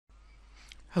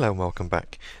Hello and welcome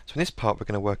back. So in this part we're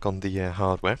going to work on the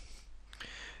hardware.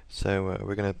 So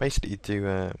we're going to basically do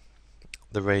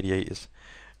the radiators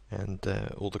and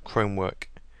all the chrome work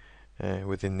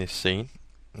within this scene.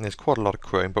 And there's quite a lot of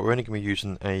chrome, but we're only going to be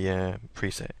using a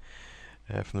preset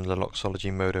from the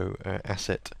Loxology Modo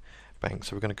asset bank.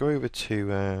 So we're going to go over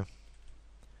to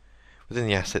within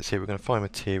the assets here. We're going to find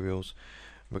materials.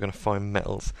 We're going to find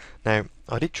metals. Now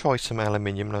I did try some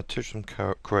aluminium and I touched some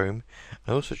chrome.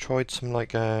 I also tried some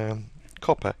like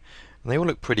copper, and they all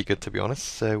look pretty good to be honest.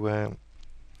 So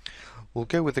we'll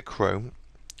go with the chrome.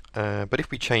 But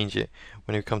if we change it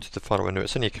when we come to the final render,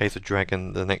 it's only a case of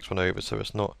dragging the next one over, so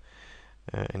it's not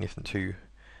anything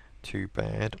too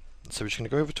bad. So we're just going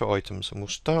to go over to items, and we'll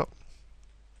start.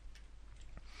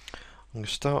 I'm going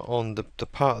to start on the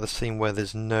part of the scene where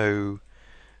there's no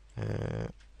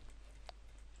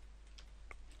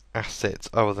assets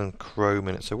other than chrome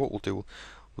in it. So what we'll do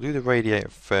the radiator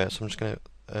first. I'm just going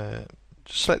to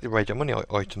select the radiator. I'm on the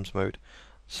items mode.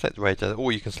 Select the radiator,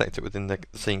 or you can select it within the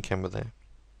scene camera there.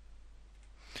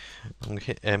 I'm going to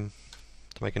hit M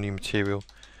to make a new material,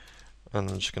 and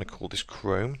I'm just going to call this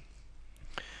chrome.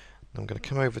 I'm going to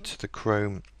come over to the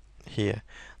chrome here.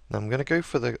 Now I'm going to go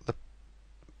for the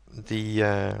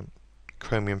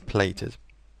chromium plated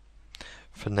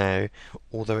for now,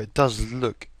 although it does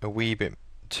look a wee bit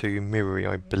too mirrory,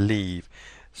 I believe.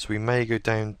 So we may go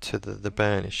down to the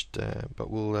burnished, but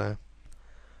we'll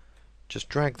just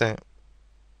drag that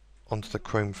onto the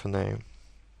chrome for now.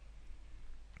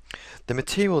 The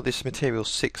material, this material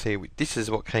 6 here, this is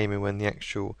what came in when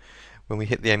we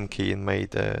hit the M key and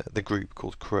made the group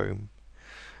called chrome.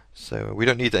 So we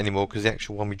don't need that anymore because the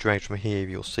actual one we dragged from here,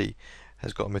 you'll see,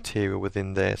 has got a material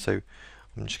within there. So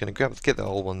I'm just going to get that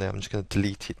old one there. I'm just going to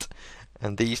delete it,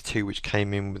 and these two which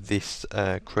came in with this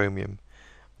chromium,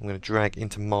 I'm going to drag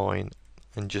into mine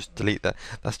and just delete that.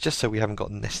 That's just so we haven't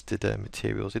got nested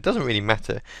materials. It doesn't really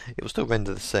matter. It will still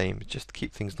render the same, just to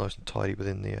keep things nice and tidy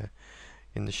within the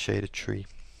in the shader tree.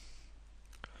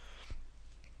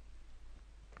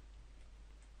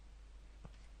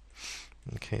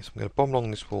 Okay, so I'm going to bomb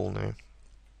along this wall now.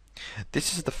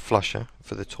 This is the flusher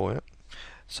for the toilet.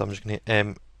 So I'm just going to hit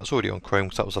M. It's already on chrome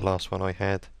because that was the last one I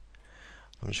had.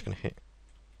 I'm just going to hit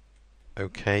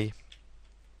OK.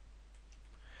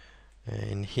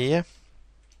 In here,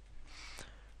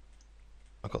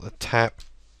 I've got the tap,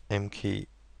 M key,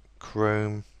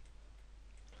 chrome,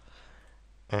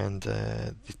 and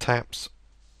the taps,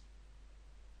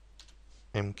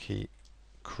 M key,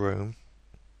 chrome.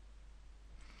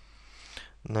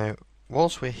 Now,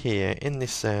 whilst we're here in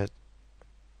this the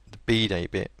B-Day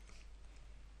bit,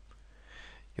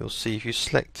 you'll see if you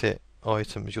select it,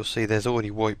 items, you'll see there's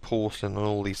already white porcelain on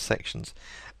all these sections,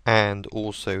 and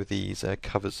also these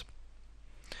covers.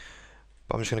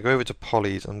 But I'm just going to go over to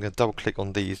polys. I'm going to double click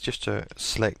on these just to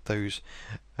select those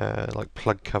like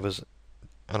plug covers,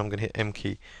 and I'm going to hit M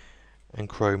key and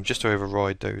chrome just to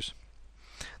override those.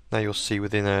 Now you'll see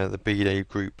within the B-Day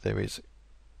group there is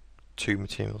two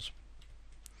materials.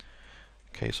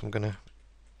 Okay, so I'm going to,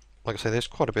 like I say, there's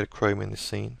quite a bit of chrome in this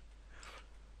scene.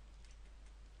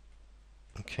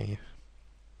 Okay,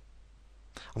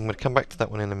 I'm going to come back to that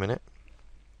one in a minute.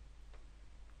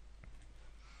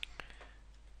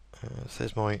 So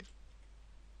there's my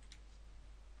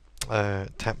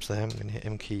taps there. I'm going to hit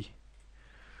M key,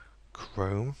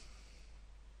 chrome.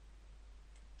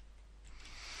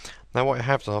 Now what I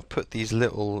have done, I've put these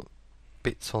little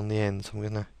bits on the end, so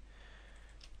I'm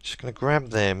just going to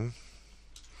grab them.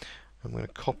 I'm going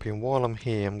to copy, and while I'm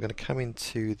here, I'm going to come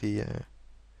into the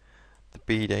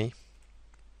B-Day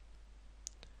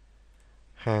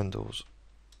handles.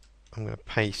 I'm going to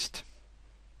paste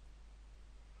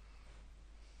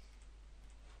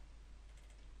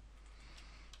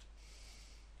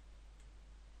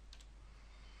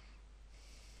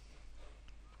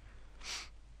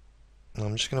and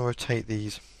I'm just going to rotate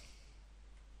these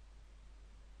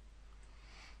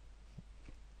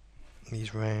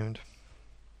round.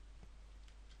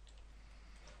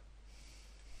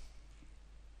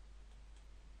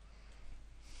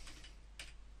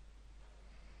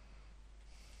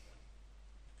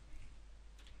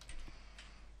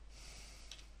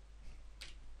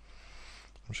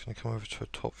 I'm just going to come over to a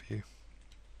top view.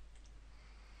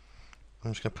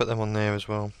 I'm just going to put them on there as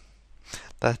well.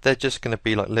 They're just going to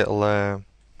be like little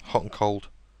hot and cold.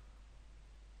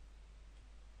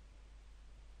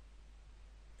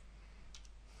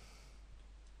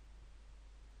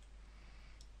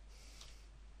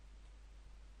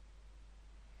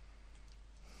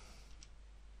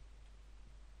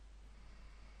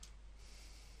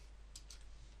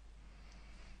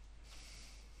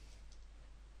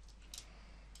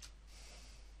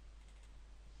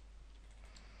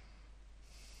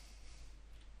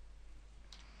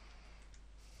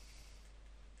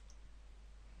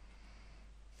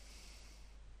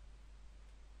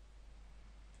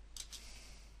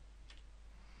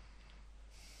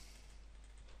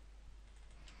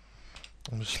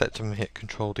 I'm going to select them and hit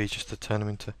Control D just to turn them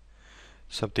into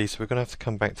sub D, so we're going to have to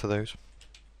come back to those.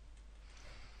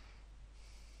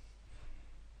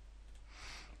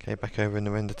 Okay, back over in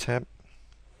the render tab,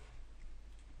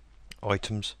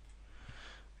 items.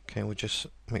 Okay, we'll just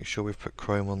make sure we've put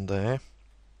Chrome on there.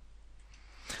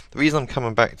 The reason I'm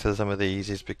coming back to some of these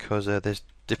is because there's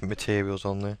different materials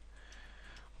on there.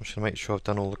 I'm just going to make sure I've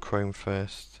done all the Chrome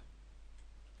first.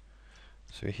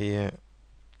 So here,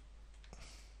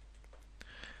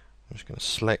 I'm just going to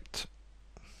select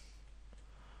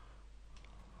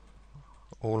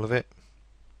all of it.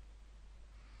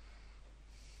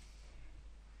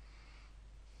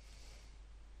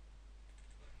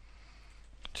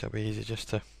 So it'll be easy just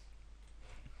to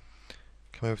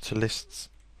come over to lists,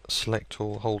 select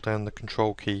all, hold down the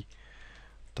control key,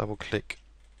 double click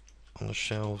on the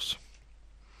shelves,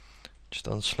 just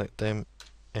unselect them,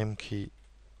 M key,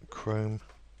 Chrome.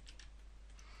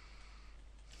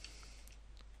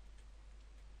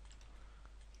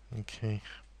 Okay.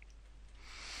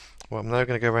 Well, I'm now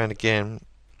going to go around again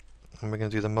and we're going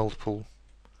to do the multiple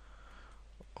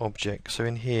objects. So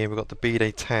in here we've got the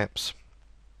B-Day tabs.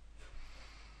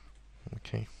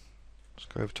 Okay, let's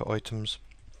go over to items,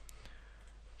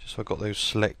 just so I've got those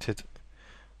selected.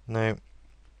 Now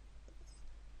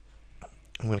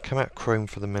I'm going to come out of Chrome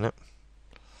for the minute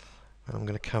and I'm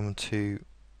going to come to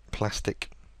plastic,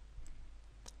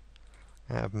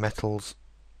 out of metals,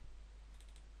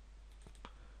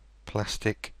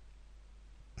 plastic,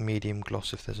 medium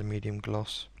gloss if there's a medium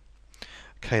gloss.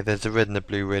 Okay, there's the red and the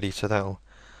blue ready, so that'll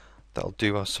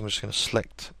do us. So I'm just going to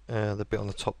select the bit on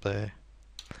the top there.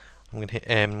 I'm going to hit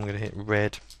M, I'm going to hit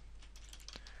red.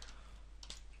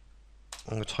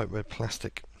 I'm going to type red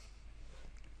plastic.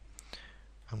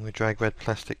 I'm going to drag red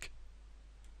plastic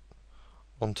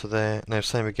onto there. Now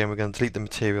same again, we're going to delete the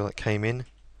material that came in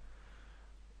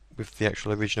with the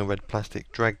actual original red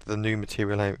plastic, drag the new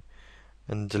material out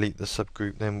and delete the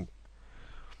subgroup. Then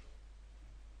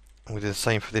we'll do the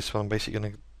same for this one. I'm basically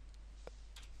going to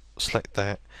select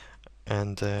that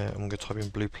and I'm going to type in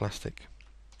blue plastic.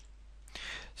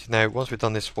 So now once we've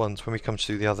done this once, when we come to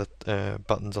do the other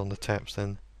buttons on the tabs,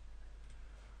 then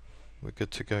we're good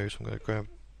to go. So I'm going to grab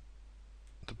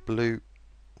the blue,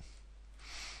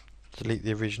 delete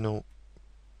the original,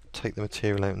 take the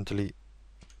material out and delete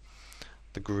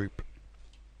the group.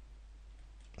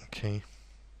 Okay,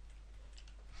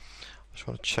 I just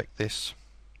want to check this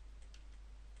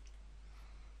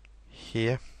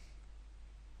here.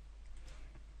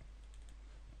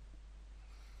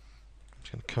 I'm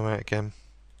just going to come out again.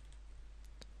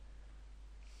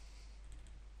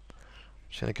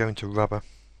 I'm just going to go into rubber,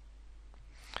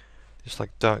 just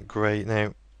like dark grey.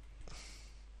 Now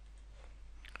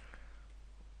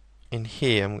in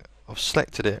here I've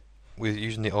selected it with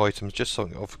using the items just so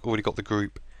I've already got the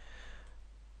group,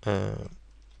 the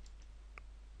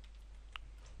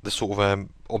sort of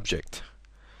object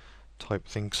type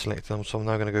thing selected. So I'm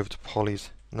now going to go over to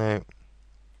polys. Now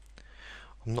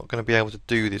I'm not going to be able to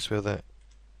do this with a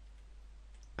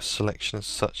selection as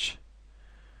such.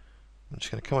 I'm just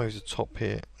going to come over to the top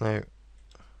here. Now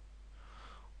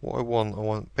what I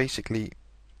want basically,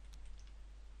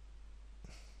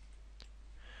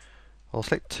 I'll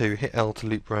select 2, hit L to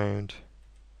loop round,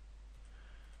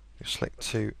 select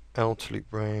 2, L to loop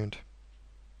round,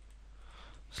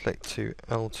 select 2,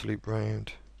 L to loop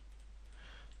round,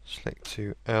 select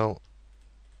 2, L,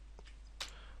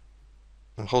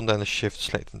 I'm holding down the shift,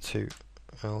 selecting 2,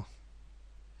 L,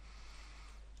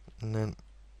 and then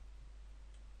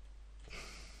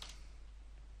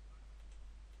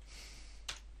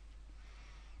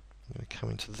I'm going to come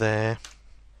into there,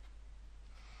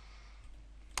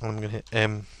 and I'm going to hit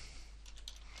M,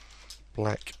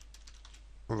 black,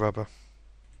 rubber.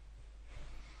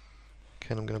 Okay,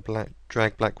 and I'm going to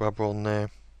drag black rubber on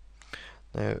there.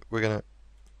 Now we're going to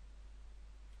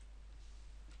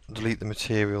delete the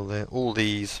material there. All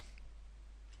these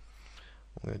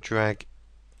I'm going to drag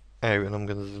out, and I'm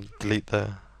going to delete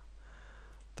the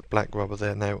black rubber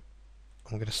there. Now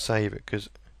I'm going to save it because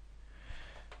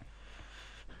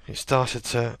it started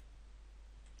to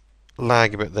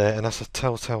lag a bit there, and that's a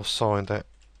telltale sign that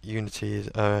Unity is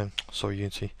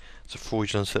Unity. It's a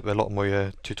fraudulent slip. A lot of my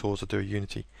tutorials I do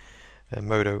Unity.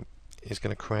 Modo is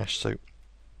going to crash. So,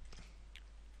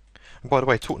 and by the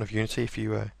way, talking of Unity, if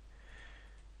you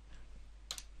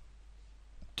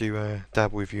do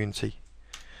dabble with Unity,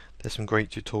 there's some great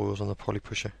tutorials on the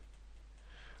Polypusher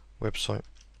website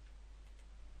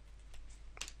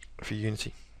for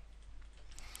Unity.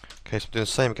 Okay, so I'm doing the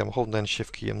same again. I'm holding down the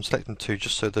shift key. I'm selecting 2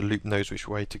 just so the loop knows which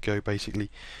way to go. Basically,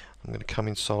 I'm going to come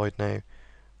inside now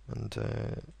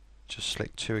and just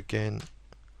select 2 again.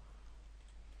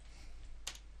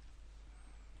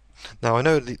 Now I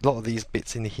know a lot of these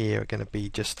bits in here are going to be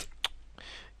just,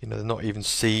 they're not even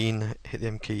seen. Hit the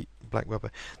M key, black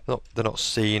rubber. They're not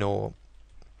seen, or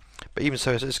but even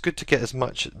so, it's good to get as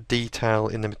much detail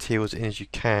in the materials in as you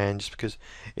can, just because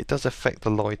it does affect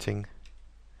the lighting,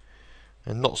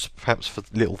 and not perhaps for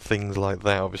little things like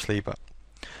that, obviously. But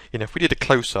if we did a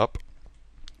close-up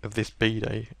of this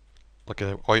B-Day, like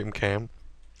an item cam,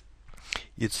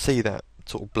 you'd see that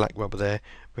sort of black rubber there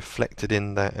reflected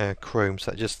in that chrome.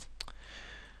 So that's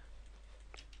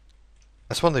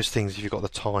one of those things. If you've got the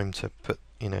time to put,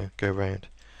 go around.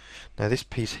 Now this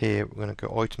piece here, we're going to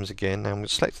go items again. Now I'm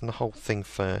selecting the whole thing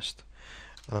first,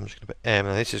 and I'm just going to put M.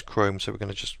 Now this is chrome, so we're going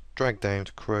to just drag down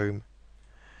to chrome.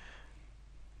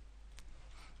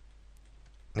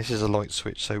 This is a light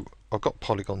switch, so I've got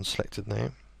polygons selected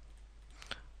now.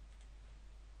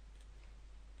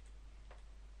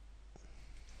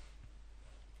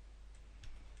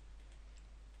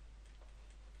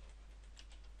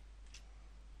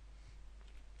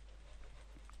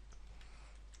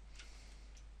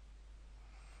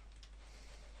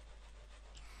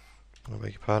 I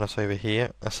beg your pardon, that's over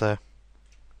here. That's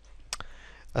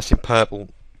in purple,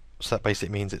 so that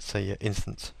basically means it's a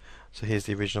instance. So here's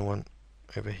the original one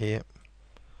over here.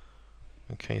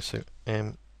 Okay, so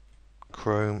M,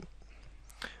 chrome.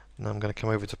 Now I'm going to come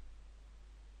over to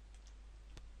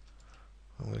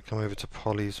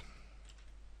polys.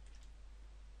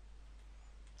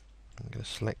 I'm going to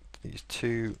select these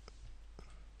two.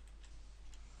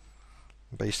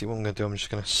 Basically what I'm going to do, I'm just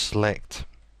going to select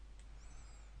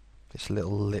this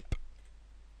little lip.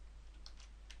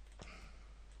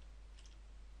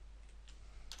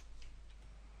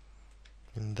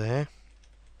 In there.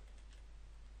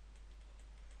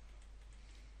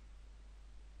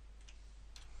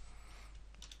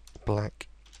 Black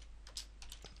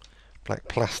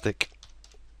plastic.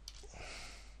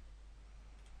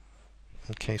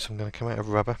 Okay, so I'm going to come out of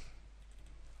rubber.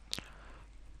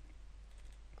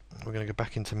 We're going to go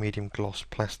back into medium gloss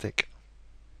plastic.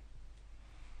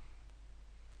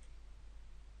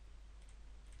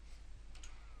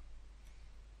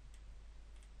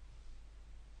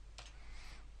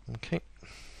 Okay.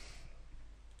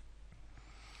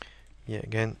 Yeah,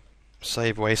 again,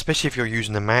 save away, especially if you're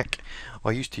using a Mac.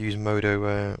 I used to use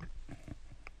Modo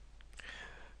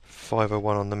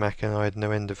 501 on the Mac, and I had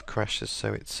no end of crashes,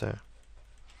 so it's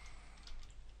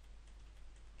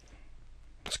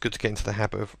good to get into the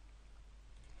habit of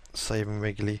saving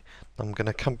regularly. I'm going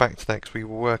to come back to that because we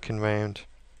were working around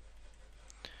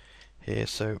here,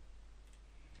 so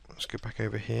let's go back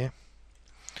over here.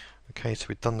 Okay, so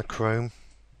we've done the chrome.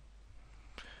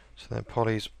 So then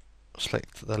polys,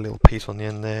 select that little piece on the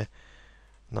end there.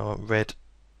 Now red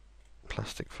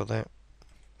plastic for that.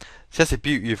 So that's the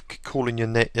beauty of calling your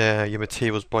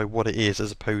materials by what it is,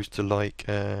 as opposed to like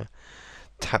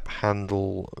tap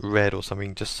handle red or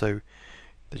something. They're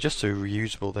just so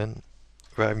reusable then,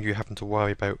 rather than you having to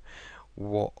worry about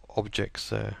what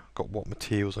objects got what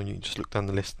materials on. You can just look down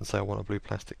the list and say I want a blue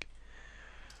plastic.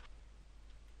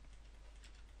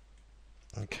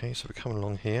 Okay, so we're coming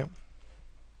along here.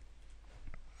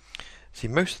 See,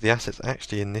 most of the assets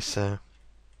actually in this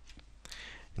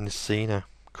scene are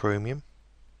chromium.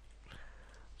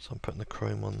 So I'm putting the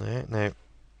chrome on there. Now,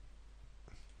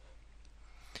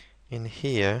 in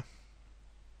here,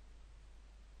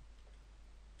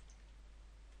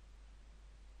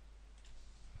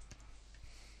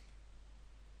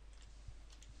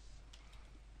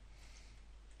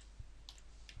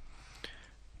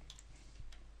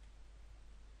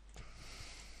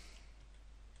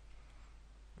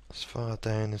 as far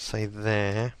down as say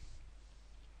there,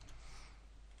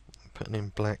 I'm putting in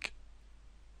black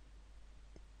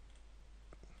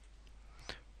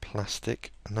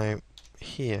plastic. Now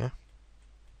here,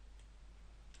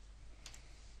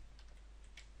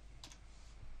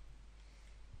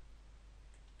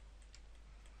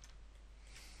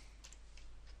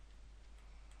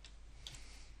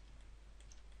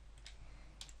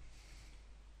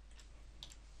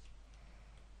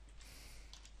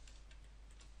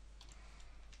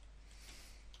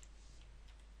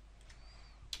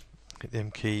 hit the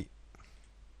M key,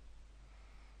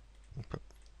 put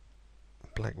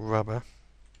black rubber.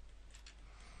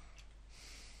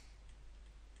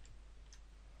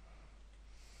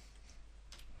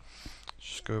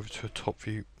 Just go over to a top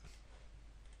view.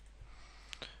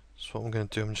 So what I'm going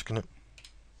to do, I'm just going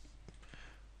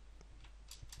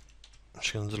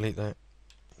to delete that.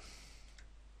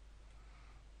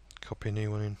 Copy a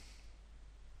new one in.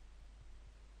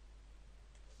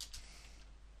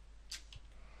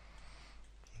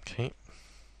 Okay.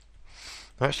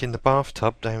 Actually, in the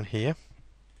bathtub down here,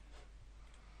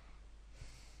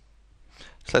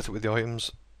 select it with the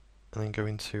items, and then go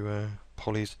into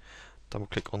polys, double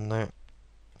click on that.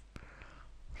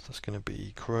 So that's going to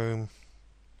be chrome.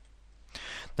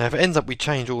 Now if it ends up we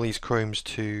change all these chromes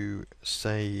to,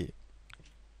 say,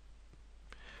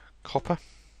 copper,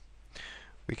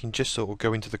 we can just sort of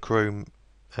go into the chrome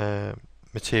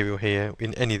material here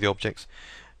in any of the objects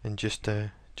and just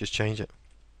change it.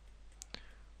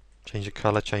 Change the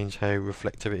colour, change how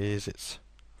reflective it is.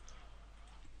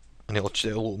 And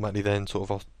it'll automatically then sort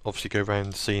of obviously go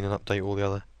around the scene and update all the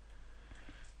other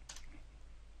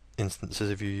instances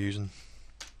if you're using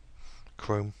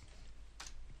Chrome.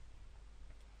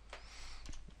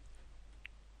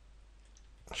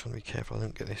 I just want to be careful I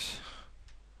don't get this.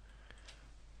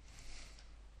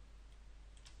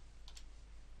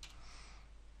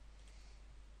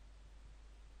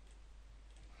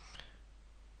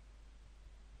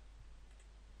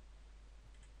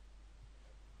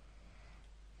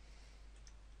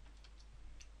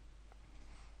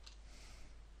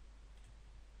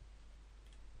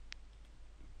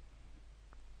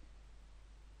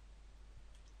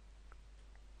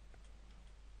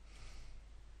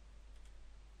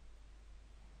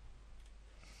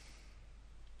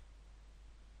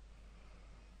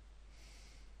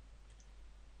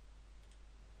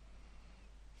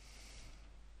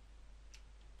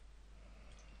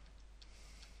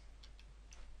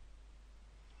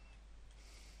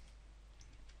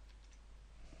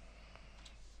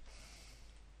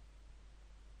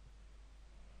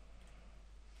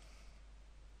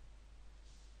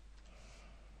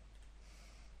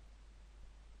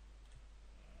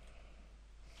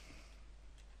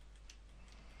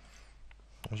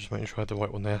 I'm just making sure I had the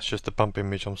right one there. It's just the bump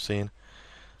image I'm seeing.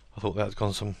 I thought that had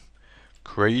gone some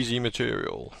crazy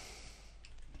material.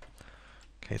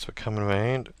 Okay, so we're coming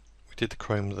around. We did the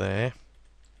chrome there.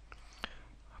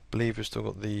 I believe we've still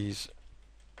got these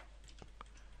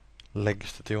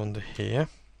legs to do under here.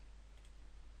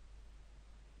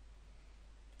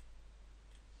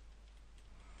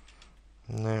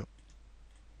 Now,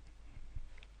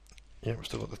 yeah, we've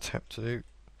still got the tap to do.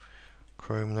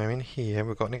 Chrome now in here.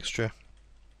 We've got an extra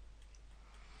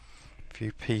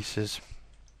few pieces.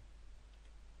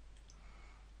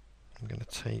 I'm going to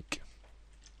take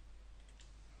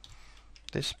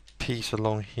this piece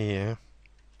along here.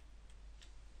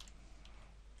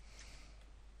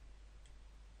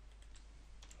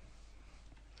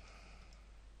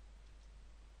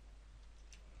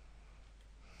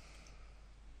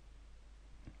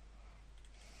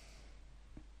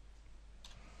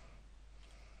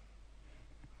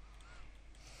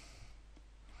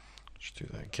 Just do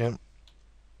that again.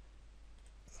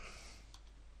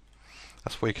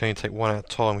 That's why you can only take one at a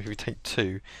time. If you take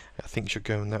two, I think you're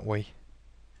going that way.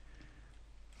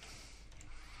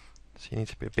 So you need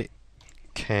to be a bit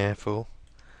careful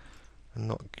and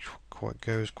not quite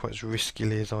go quite as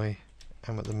riskily as I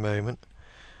am at the moment.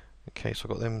 Okay, so I've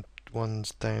got them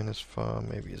ones down as far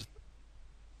maybe as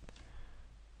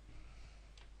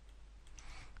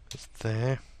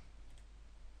there.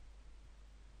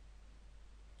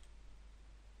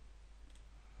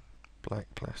 Black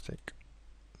plastic.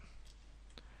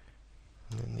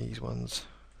 And then these ones.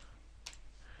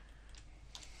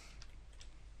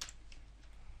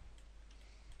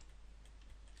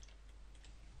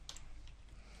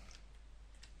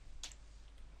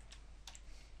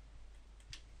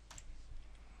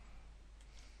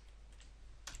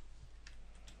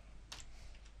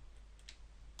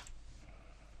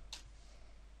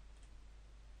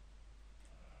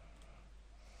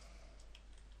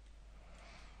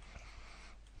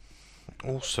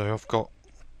 Also, I've got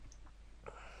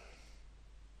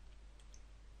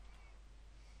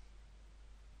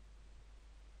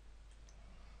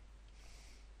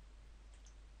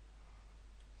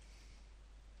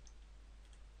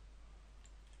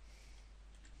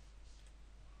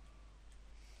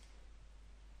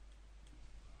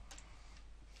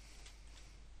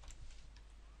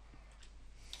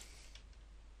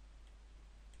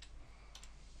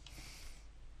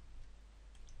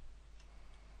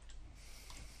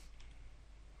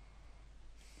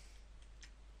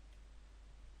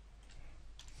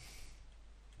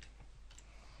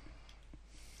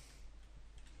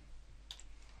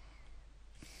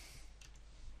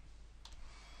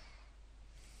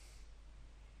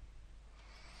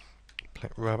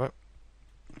black rubber.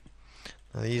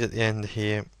 Now these at the end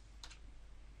here,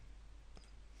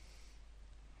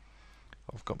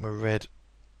 I've got my red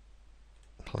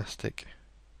plastic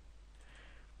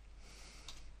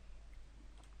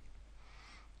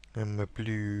and my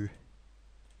blue.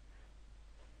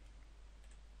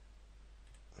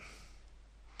 There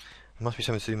must be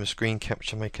something to do with screen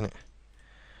capture making it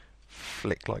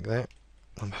flick like that.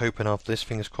 I'm hoping after this,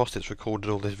 fingers crossed, it's recorded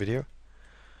all this video.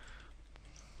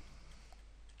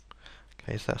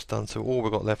 Okay, so that's done. So all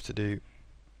we've got left to do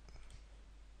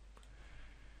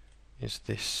is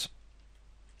this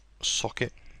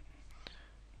socket.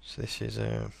 So this is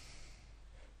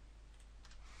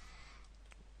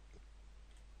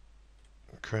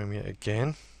chromia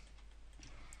again.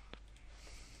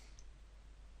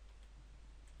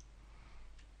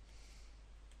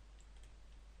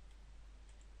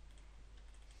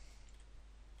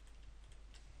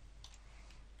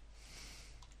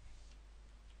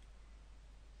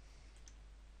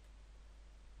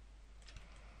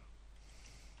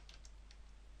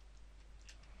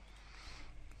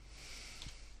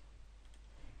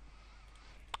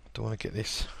 Don't want to get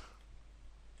this.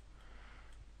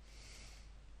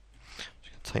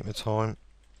 Just gonna take my time.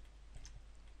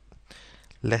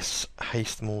 Less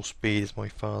haste, more speed, as my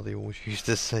father always used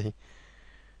to say.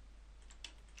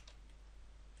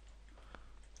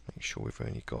 Make sure we've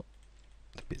only got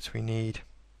the bits we need.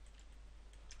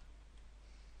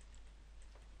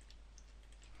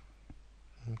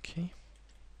 Okay.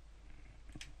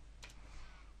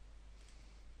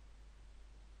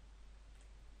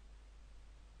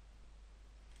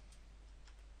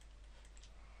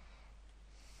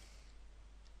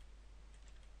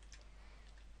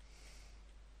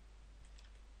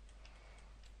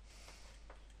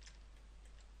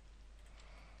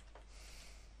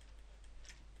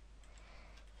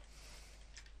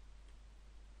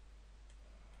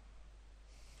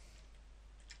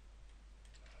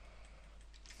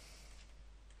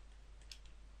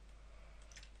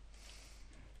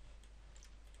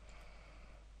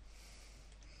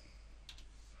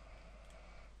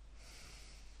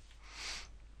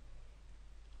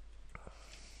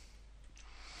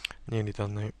 Nearly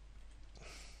done now.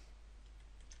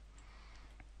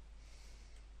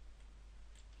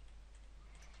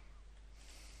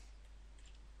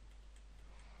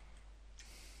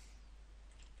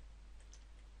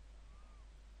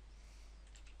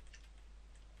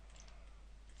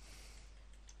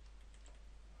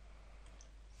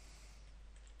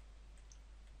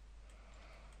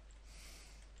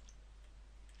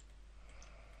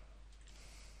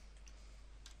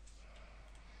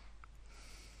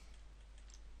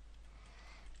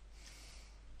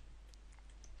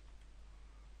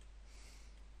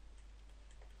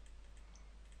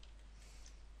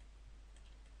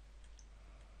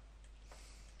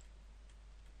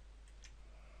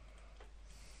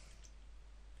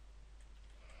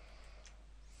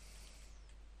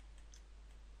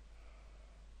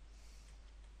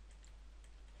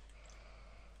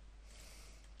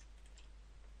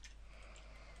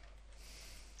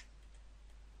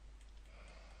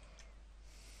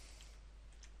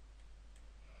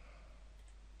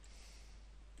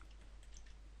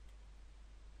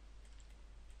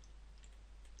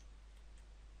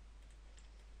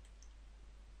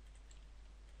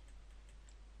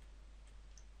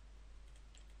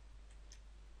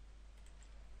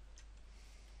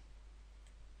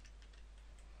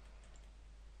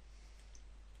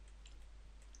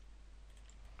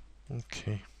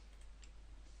 Okay.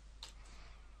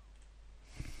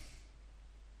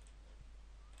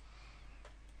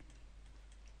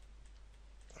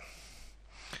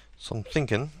 So I'm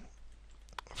thinking,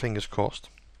 fingers crossed,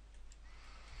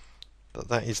 that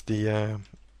that is the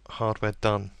hardware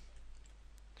done.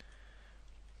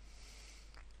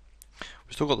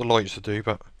 We've still got the lights to do,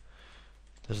 but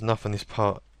there's enough in this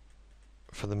part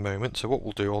for the moment. So what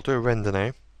we'll do, I'll do a render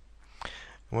now,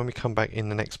 and when we come back in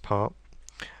the next part,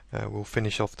 we'll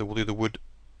finish off. We'll do the wood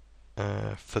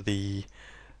for the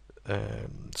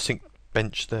sink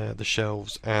bench there, the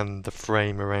shelves, and the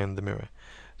frame around the mirror.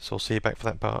 So I'll see you back for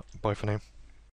that part. Bye for now.